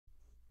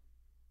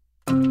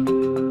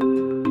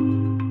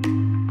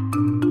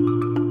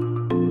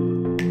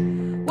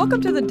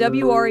Welcome to the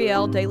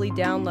WRAL Daily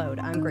Download.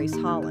 I'm Grace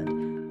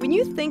Holland. When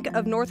you think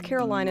of North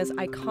Carolina's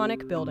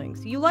iconic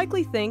buildings, you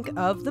likely think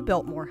of the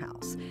Biltmore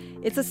House.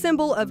 It's a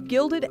symbol of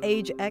Gilded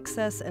Age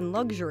excess and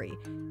luxury,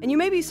 and you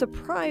may be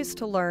surprised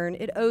to learn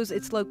it owes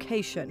its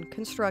location,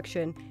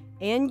 construction,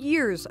 and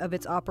years of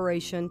its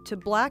operation to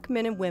black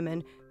men and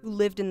women who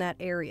lived in that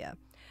area.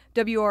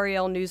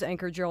 WRAL news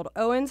anchor Gerald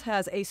Owens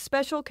has a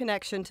special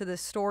connection to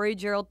this story.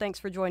 Gerald, thanks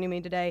for joining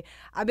me today.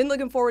 I've been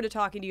looking forward to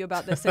talking to you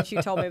about this since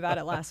you told me about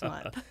it last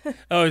month.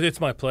 Oh, it's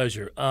my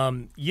pleasure.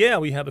 Yeah,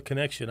 we have a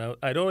connection.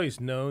 I'd always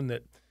known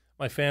that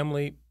my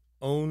family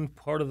owned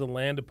part of the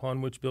land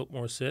upon which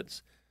Biltmore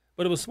sits,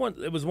 but it was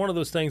one of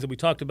those things that we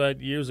talked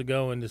about years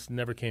ago and just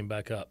never came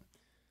back up.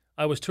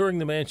 I was touring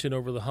the mansion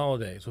over the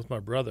holidays with my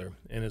brother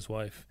and his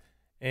wife,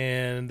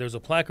 and there's a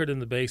placard in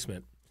the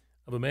basement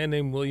of a man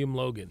named William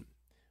Logan,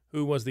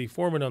 who was the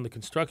foreman on the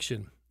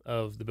construction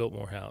of the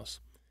Biltmore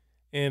House.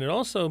 And it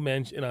also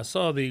mentioned, and I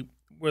saw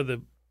where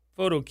the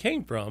photo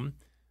came from,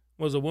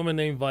 was a woman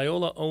named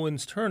Viola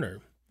Owens Turner.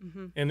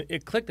 Mm-hmm. And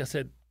it clicked. I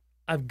said,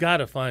 I've got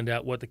to find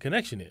out what the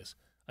connection is.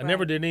 I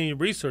never did any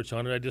research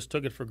on it. I just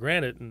took it for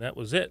granted, and that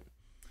was it.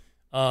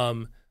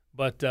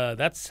 But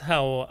that's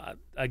how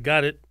I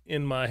got it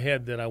in my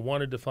head that I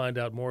wanted to find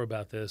out more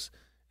about this,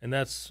 and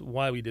that's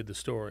why we did the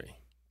story.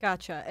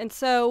 Gotcha. And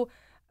so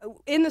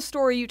in the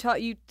story, you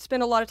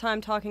spend a lot of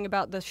time talking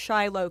about the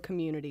Shiloh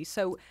community.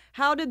 So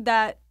how did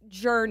that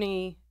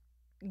journey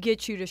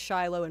get you to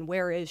Shiloh, and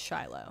where is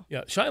Shiloh?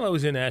 Yeah, Shiloh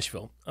is in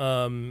Asheville.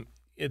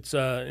 It's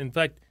in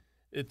fact,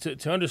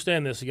 to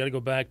understand this, you got to go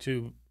back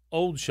to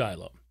Old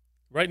Shiloh.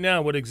 Right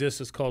now, what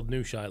exists is called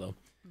New Shiloh.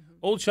 Mm-hmm.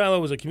 Old Shiloh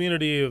was a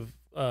community of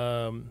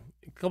a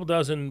couple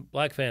dozen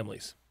black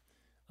families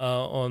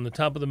on the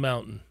top of the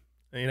mountain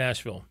in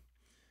Asheville.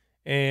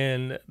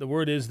 And the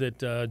word is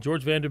that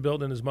George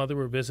Vanderbilt and his mother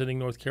were visiting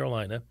North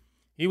Carolina.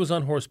 He was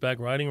on horseback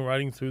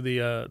riding through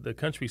the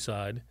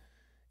countryside,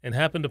 and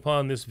happened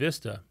upon this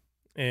vista,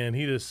 and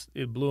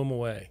it blew him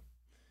away.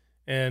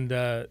 And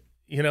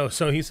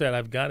so he said,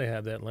 "I've got to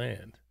have that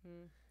land."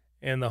 Mm.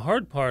 And the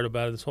hard part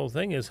about this whole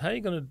thing is, how are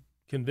you going to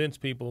convince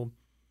people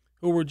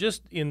who were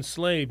just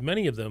enslaved,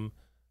 many of them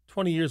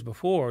 20 years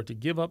before, to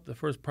give up the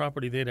first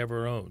property they'd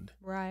ever owned?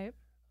 Right.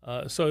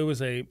 So it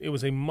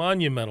was a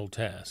monumental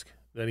task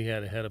that he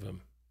had ahead of him.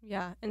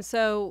 Yeah. And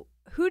so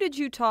who did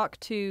you talk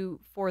to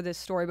for this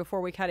story before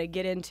we kind of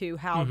get into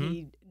how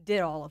he did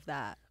all of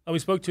that? We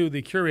spoke to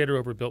the curator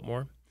over at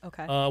Biltmore,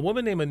 okay, a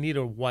woman named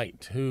Anita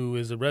White, who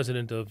is a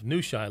resident of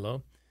New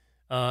Shiloh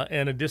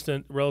and a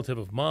distant relative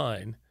of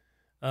mine,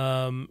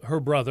 her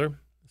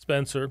brother,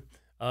 Spencer,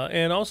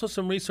 and also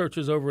some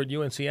researchers over at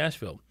UNC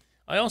Asheville.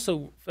 I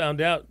also found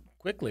out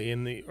quickly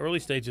in the early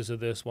stages of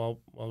this, while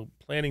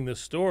planning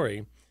this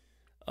story,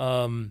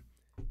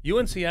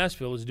 UNC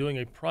Asheville is doing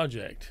a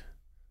project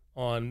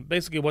on,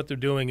 basically what they're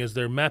doing is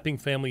they're mapping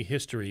family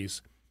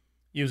histories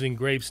using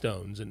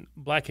gravestones and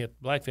black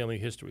family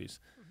histories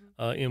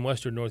in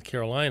western North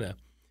Carolina.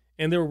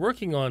 And they were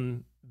working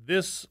on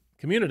this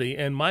community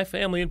and my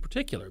family in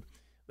particular.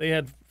 They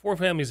had 4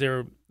 families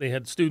there. They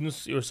had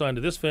students. You're assigned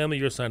to this family.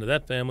 You're assigned to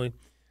that family.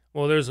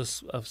 Well,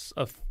 there's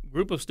a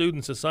group of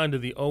students assigned to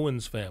the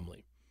Owens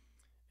family.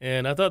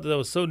 And I thought that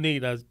was so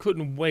neat. I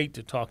couldn't wait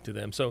to talk to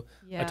them. So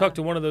I talked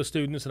to one of those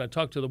students, and I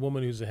talked to the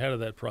woman who's the head of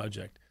that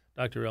project,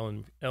 Dr.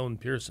 Ellen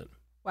Pearson.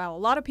 Wow, a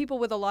lot of people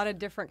with a lot of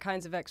different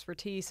kinds of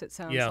expertise, it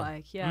sounds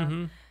like. Yeah.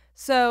 Mm-hmm.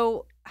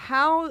 So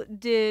how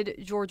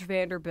did George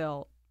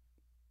Vanderbilt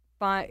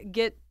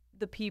get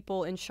the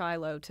people in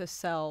Shiloh to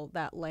sell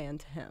that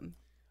land to him?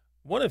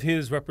 One of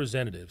his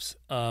representatives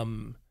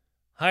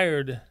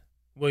hired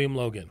William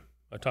Logan,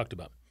 I talked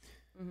about.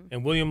 Mm-hmm.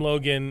 And William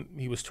Logan,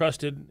 he was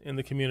trusted in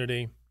the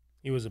community.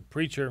 He was a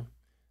preacher.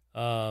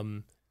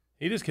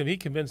 He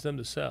convinced them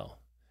to sell.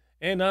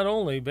 And not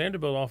only,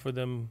 Vanderbilt offered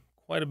them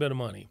quite a bit of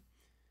money,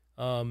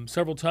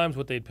 several times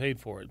what they'd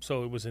paid for it.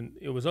 So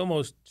it was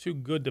almost too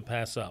good to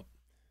pass up,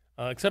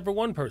 except for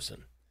one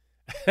person.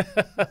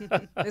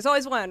 There's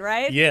always one,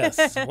 right?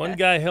 Yes. One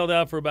guy held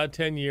out for about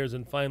 10 years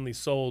and finally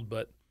sold,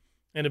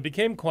 and it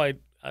became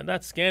quite,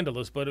 not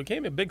scandalous, but it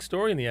became a big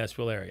story in the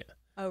Asheville area.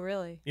 Oh,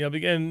 really?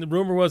 And the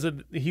rumor was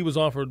that he was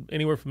offered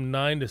anywhere from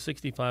 $9,000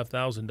 to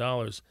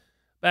 $65,000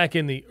 back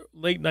in the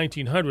late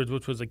 1900s,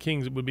 which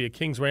would be a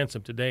king's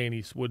ransom today, and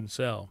he wouldn't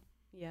sell.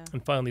 Yeah.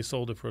 And finally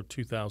sold it for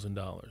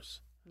 $2,000.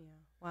 Yeah.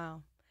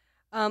 Wow.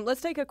 Let's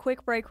take a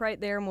quick break right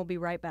there, and we'll be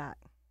right back.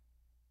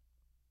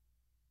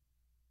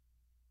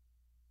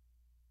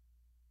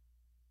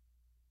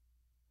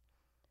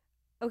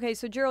 Okay,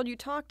 so Gerald, you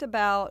talked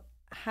about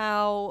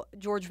how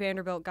George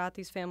Vanderbilt got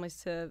these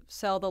families to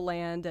sell the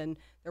land, and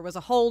there was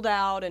a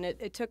holdout, and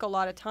it took a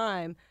lot of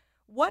time.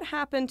 What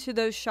happened to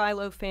those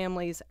Shiloh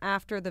families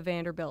after the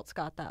Vanderbilts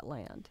got that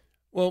land?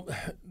 Well,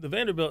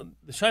 the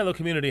Shiloh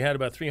community had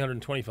about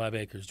 325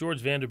 acres.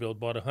 George Vanderbilt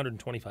bought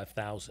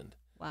 125,000.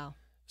 Wow.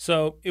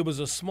 So it was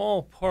a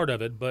small part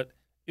of it, but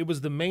it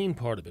was the main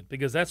part of it,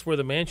 because that's where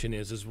the mansion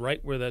is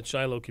right where that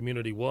Shiloh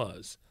community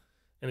was.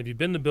 And if you've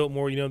been to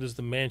Biltmore, you know there's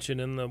the mansion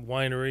and the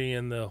winery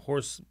and the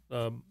horse,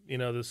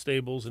 the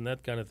stables and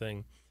that kind of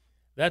thing.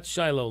 That's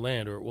Shiloh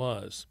land, or it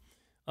was.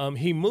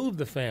 He moved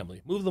the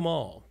family, moved them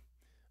all,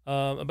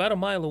 about a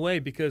mile away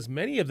because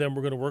many of them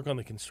were going to work on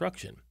the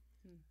construction.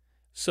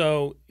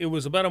 So it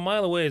was about a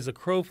mile away as the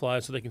crow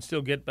flies so they can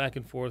still get back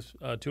and forth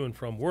to and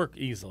from work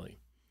easily.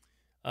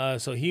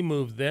 So he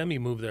moved them. He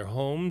moved their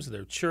homes,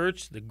 their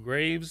church, the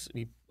graves.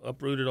 He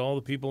uprooted all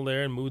the people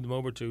there and moved them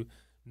over to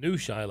New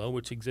Shiloh,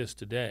 which exists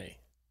today.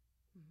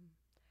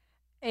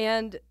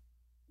 And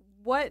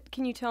what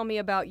can you tell me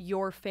about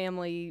your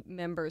family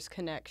members'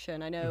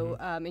 connection? I know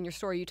in your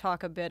story you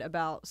talk a bit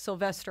about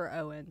Sylvester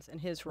Owens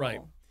and his role.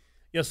 Right.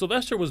 Yeah,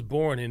 Sylvester was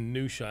born in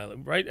New Shiloh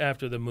right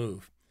after the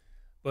move.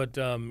 But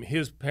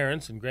his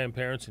parents and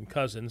grandparents and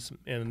cousins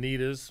and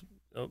Anita's,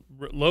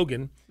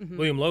 Logan,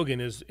 William Logan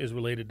is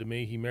related to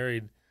me. He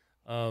married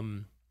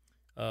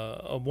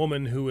a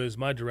woman who is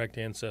my direct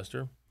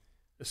ancestor.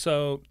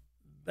 So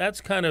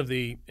that's kind of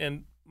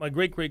and my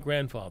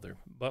great-great-grandfather,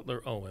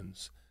 Butler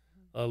Owens,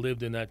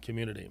 lived in that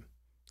community.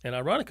 And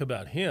ironic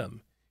about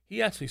him,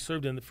 he actually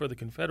served for the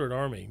Confederate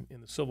Army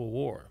in the Civil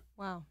War.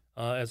 Wow.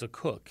 As a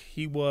cook.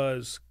 He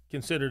was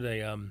considered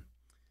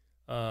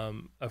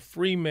a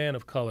free man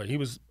of color. He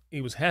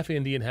was half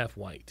Indian, half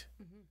white.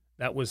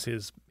 That was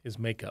his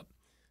makeup.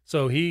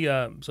 So he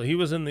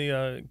was in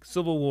the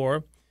Civil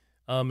War,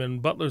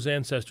 and Butler's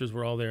ancestors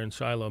were all there in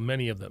Shiloh,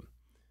 many of them.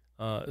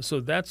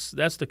 So that's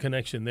the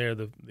connection there,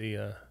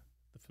 the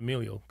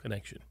familial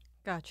connection.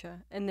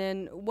 Gotcha. And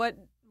then what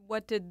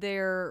did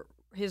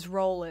his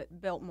role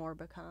at Biltmore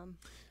become?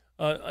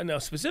 Now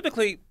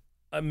specifically,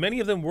 many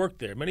of them worked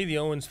there. Many of the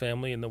Owens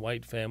family and the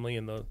White family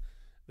and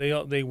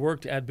they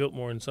worked at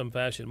Biltmore in some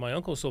fashion. My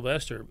uncle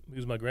Sylvester,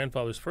 who's my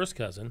grandfather's first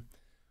cousin,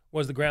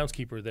 was the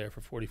groundskeeper there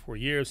for 44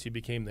 years. He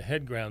became the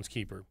head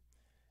groundskeeper.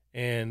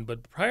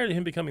 But prior to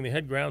him becoming the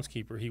head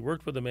groundskeeper, he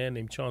worked with a man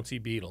named Chauncey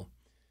Beadle,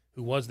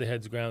 who was the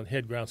head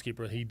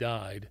groundskeeper. He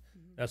died.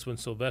 That's when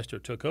Sylvester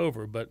took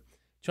over. But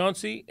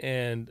Chauncey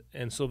and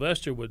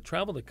Sylvester would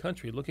travel the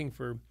country looking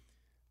for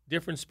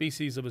different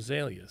species of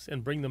azaleas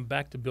and bring them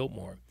back to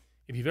Biltmore.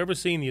 If you've ever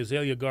seen the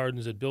azalea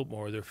gardens at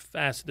Biltmore,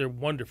 they're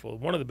wonderful,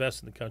 one of the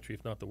best in the country,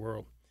 if not the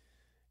world.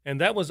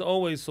 And that was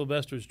always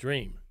Sylvester's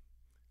dream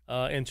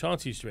and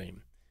Chauncey's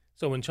dream.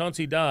 So when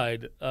Chauncey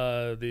died,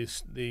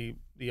 the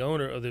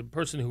owner, or the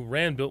person who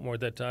ran Biltmore at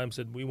that time,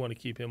 said, we want to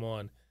keep him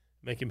on,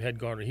 make him head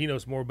gardener. He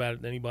knows more about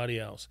it than anybody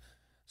else.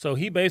 So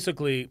he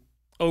basically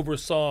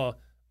oversaw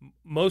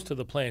most of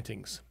the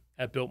plantings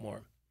at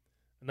Biltmore,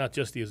 not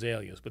just the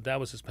azaleas, but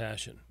that was his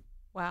passion.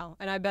 Wow.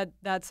 And I bet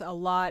that's a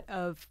lot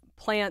of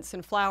plants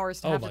and flowers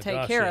to have to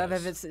take care of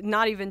if it's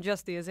not even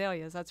just the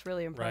azaleas. That's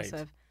really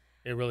impressive.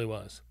 Right. It really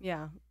was.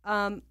 Yeah.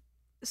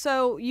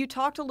 So you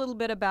talked a little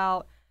bit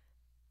about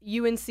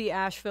UNC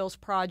Asheville's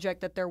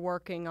project that they're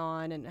working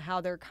on and how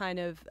they're kind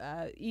of,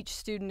 each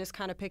student is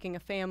kind of picking a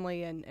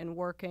family and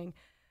working.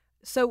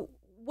 So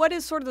what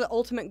is sort of the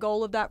ultimate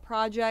goal of that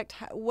project?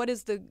 What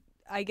is the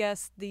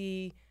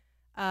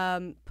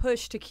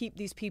push to keep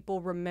these people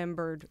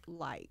remembered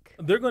like?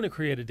 They're going to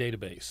create a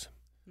database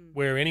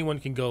where anyone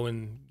can go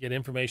and get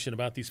information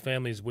about these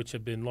families which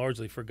have been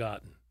largely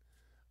forgotten.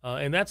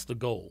 And that's the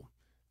goal,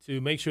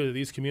 to make sure that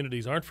these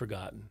communities aren't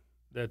forgotten,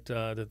 that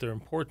their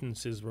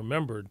importance is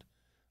remembered,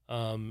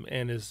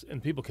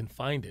 and people can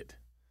find it.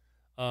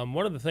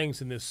 One of the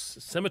things in this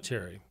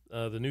cemetery,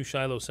 the New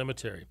Shiloh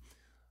Cemetery,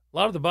 a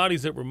lot of the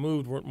bodies that were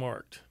moved weren't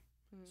marked.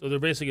 So they're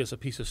basically just a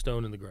piece of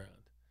stone in the ground.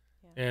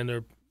 Yeah. And there are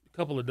a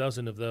couple of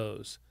dozen of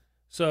those.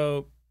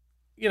 So,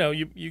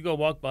 you go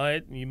walk by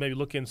it and you maybe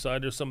look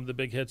inside. There's some of the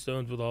big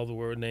headstones with all the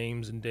word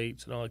names and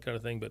dates and all that kind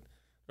of thing. But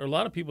there are a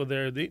lot of people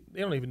there, they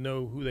don't even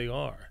know who they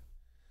are.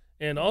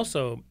 And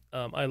also,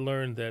 I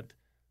learned that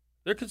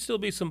there could still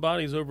be some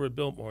bodies over at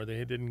Biltmore.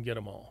 They didn't get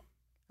them all.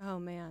 Oh,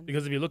 man.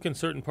 Because if you look in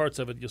certain parts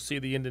of it, you'll see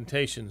the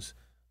indentations,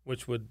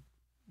 which would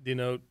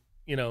denote,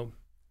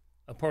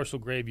 a partial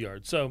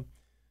graveyard. So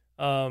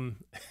the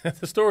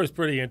story is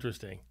pretty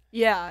interesting.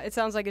 Yeah, it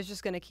sounds like it's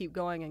just going to keep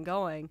going and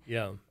going.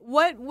 Yeah.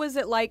 What was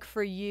it like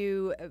for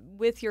you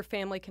with your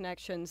family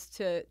connections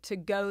to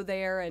go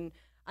there? And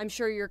I'm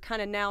sure you're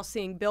kind of now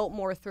seeing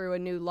Biltmore through a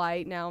new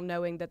light, now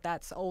knowing that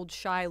that's old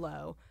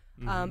Shiloh.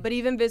 But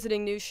even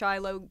visiting New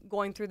Shiloh,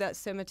 going through that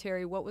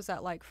cemetery, what was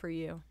that like for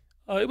you?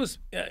 It was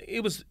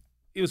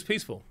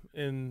peaceful,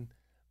 and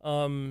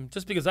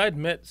just because I'd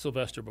met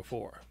Sylvester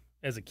before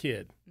as a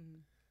kid,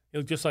 it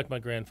was just like my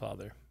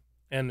grandfather,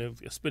 and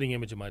a spitting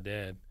image of my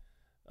dad.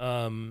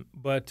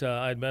 But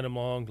I'd met him a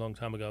long, long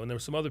time ago, and there were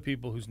some other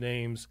people whose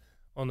names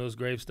on those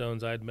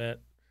gravestones I'd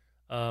met.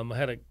 I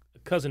had a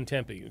cousin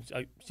Tempe.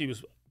 She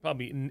was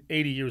probably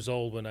 80 years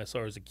old when I saw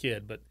her as a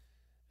kid, but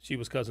she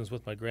was cousins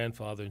with my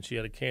grandfather, and she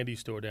had a candy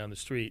store down the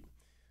street.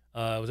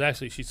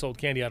 She sold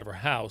candy out of her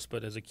house,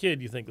 but as a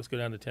kid, you think, let's go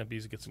down to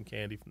Tempe's and get some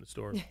candy from the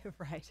store.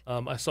 Right.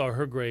 I saw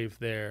her grave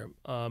there,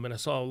 and I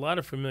saw a lot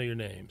of familiar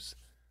names.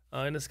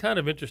 And it's kind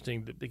of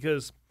interesting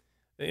because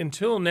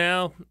until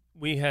now,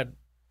 we had,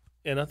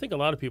 and I think a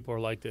lot of people are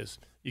like this,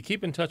 you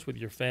keep in touch with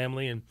your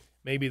family, and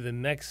maybe the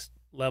next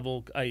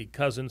level, i.e.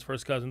 cousins,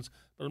 first cousins.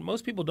 But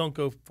most people don't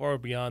go far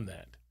beyond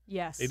that.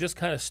 Yes. They just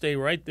kind of stay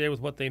right there with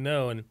what they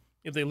know. And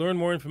if they learn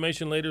more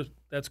information later,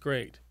 that's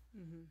great.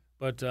 Mm-hmm.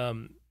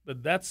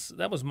 But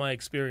that was my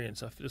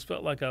experience. I just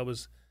felt like I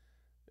was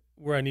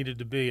where I needed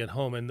to be at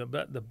home. And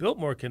the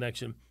Biltmore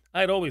connection,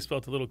 I had always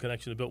felt a little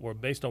connection to Biltmore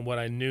based on what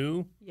I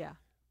knew. Yeah.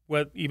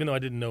 Even though I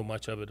didn't know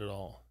much of it at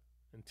all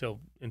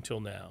until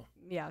now.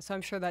 Yeah, so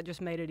I'm sure that just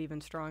made it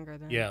even stronger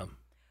then. Yeah.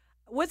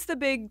 What's the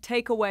big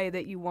takeaway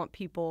that you want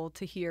people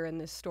to hear in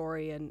this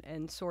story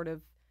and sort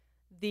of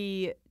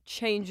the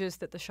changes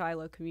that the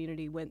Shiloh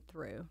community went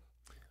through?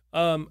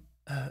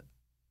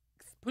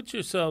 Put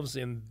yourselves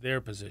in their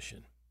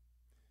position.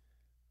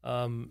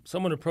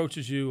 Someone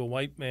approaches you, a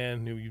white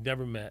man who you've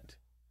never met,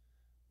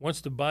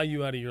 wants to buy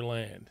you out of your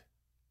land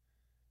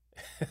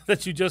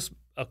that you just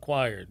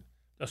acquired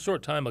a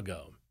short time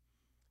ago,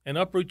 and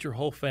uproot your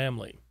whole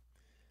family,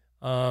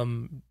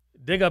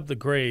 dig up the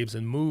graves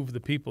and move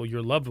the people,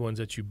 your loved ones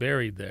that you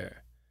buried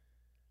there.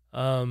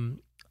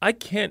 I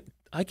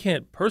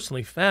can't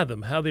personally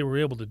fathom how they were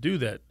able to do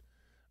that,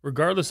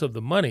 regardless of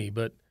the money.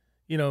 But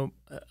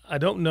I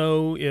don't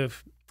know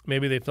if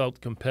maybe they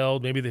felt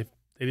compelled, maybe they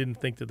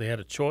didn't think that they had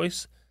a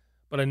choice.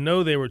 But I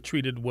know they were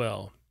treated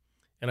well,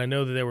 and I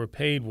know that they were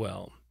paid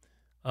well.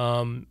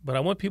 But I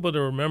want people to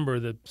remember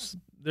that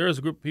there is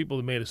a group of people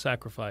that made a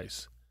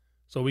sacrifice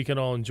so we can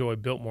all enjoy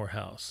Biltmore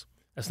House.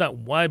 That's not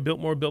why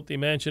Biltmore built the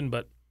mansion,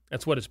 but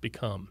that's what it's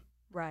become.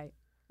 Right.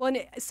 Well,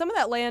 and some of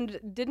that land,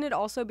 didn't it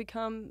also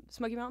become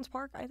Smoky Mountains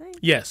Park, I think?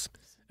 Yes.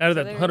 Out of So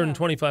that there you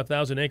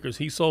 125,000 acres,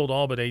 he sold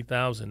all but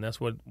 8,000.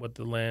 That's what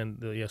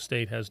the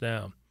estate has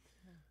now.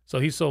 So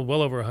he sold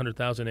well over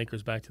 100,000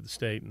 acres back to the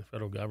state and the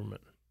federal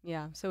government.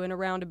 Yeah. So in a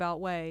roundabout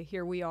way,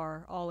 here we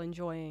are all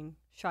enjoying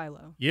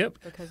Shiloh. Yep.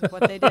 Because of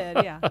what they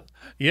did. Yeah.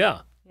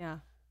 Yeah. Yeah.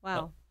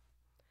 Wow.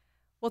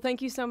 Well,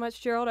 thank you so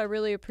much, Gerald. I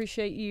really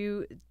appreciate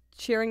you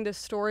sharing this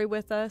story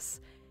with us.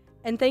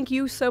 And thank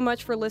you so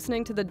much for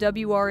listening to the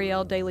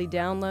WRAL Daily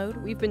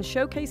Download. We've been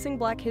showcasing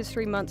Black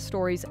History Month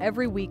stories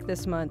every week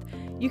this month.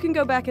 You can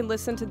go back and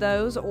listen to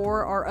those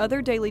or our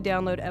other Daily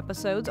Download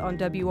episodes on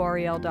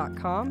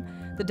WRAL.com,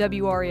 the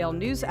WRAL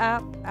News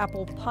app,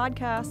 Apple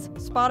Podcasts,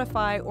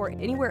 Spotify, or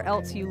anywhere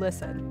else you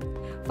listen.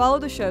 Follow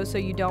the show so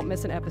you don't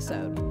miss an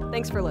episode.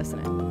 Thanks for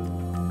listening.